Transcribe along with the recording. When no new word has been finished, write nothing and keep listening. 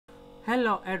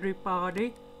Hello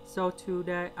everybody, so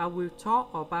today I will talk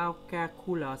about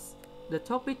calculus. The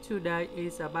topic today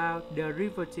is about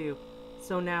derivative.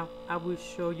 So now I will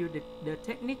show you the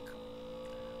technique.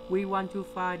 We want to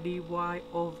find dy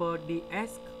over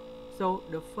dx. So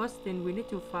the first thing we need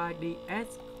to find dx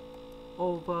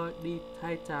over d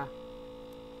theta.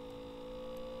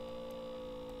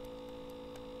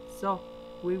 So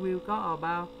we will go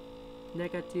about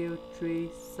negative 3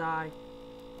 sine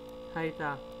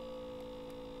theta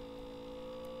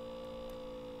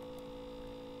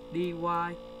dy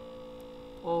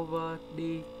over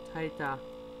d theta.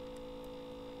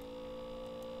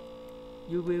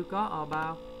 You will go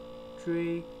about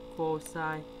 3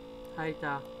 cosine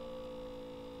theta.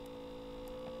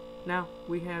 Now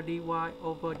we have dy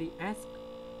over dx.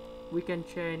 We can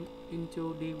change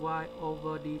into dy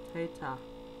over d theta.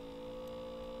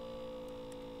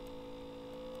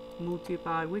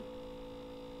 Multiply with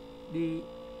d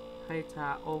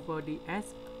theta over dx.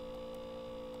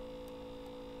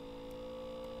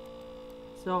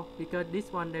 So because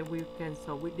this one then we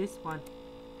cancel with this one,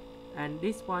 and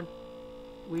this one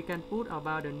we can put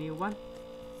about the new one.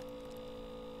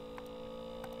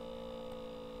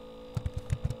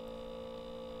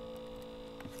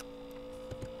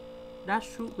 That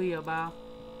should be about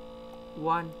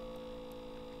 1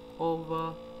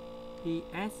 over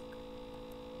dx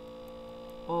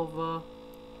over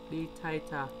d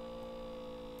theta.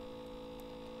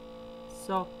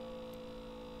 So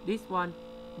this one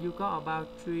you got about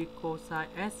 3 cosine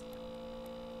s,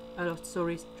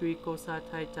 3 cosine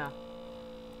theta,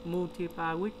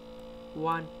 multiply with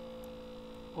 1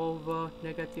 over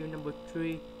negative number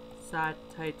 3 sine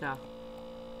theta,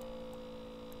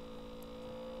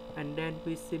 and then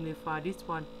we simplify this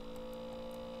one,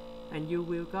 and you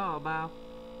will go about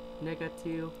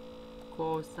negative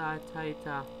cosine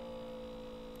theta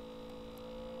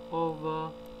over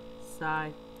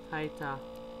sine theta.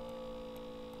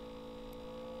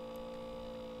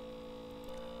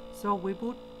 So we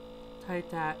put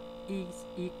theta is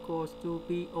equals to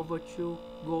b over 2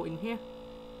 go in here,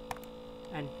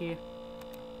 and here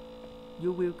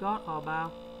you will got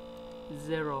about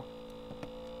 0,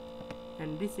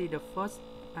 and this is the first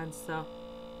answer.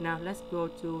 Now let's go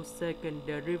to second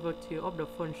derivative of the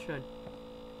function.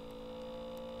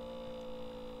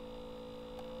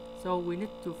 So we need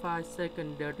to find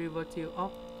second derivative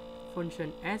of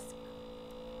function s.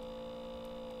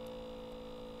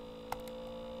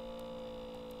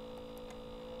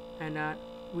 And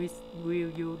we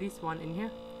will use this one in here,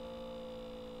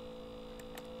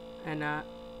 and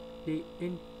the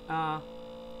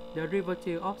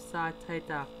derivative of sine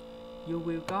theta, you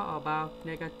will go about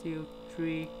negative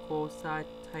 3 cosine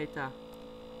theta,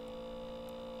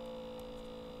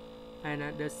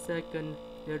 and the second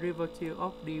derivative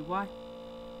of dy,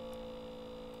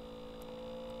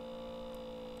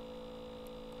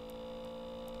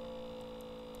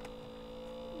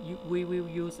 we will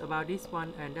use about this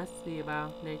one, and that's the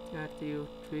about negative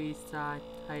 3 sine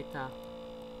theta.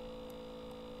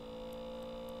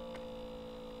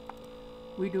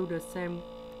 We do the same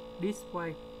this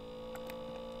way.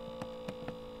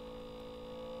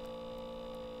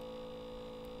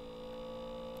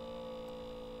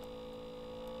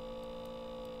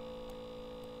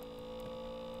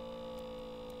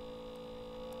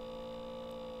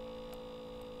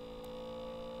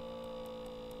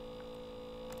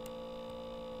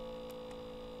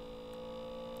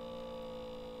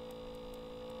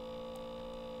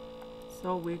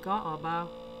 So we got about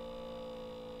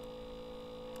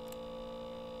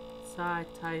sine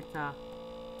theta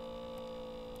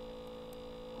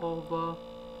over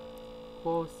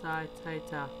cosine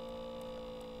theta,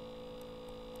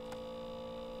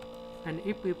 and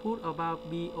if we put about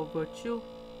b over 2,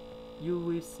 you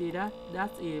will see that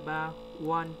that is about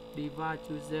 1 divided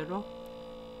to 0.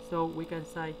 So we can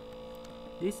say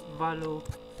this value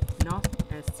not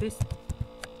exists.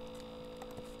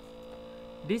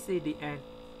 This is the end.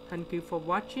 Thank you for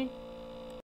watching.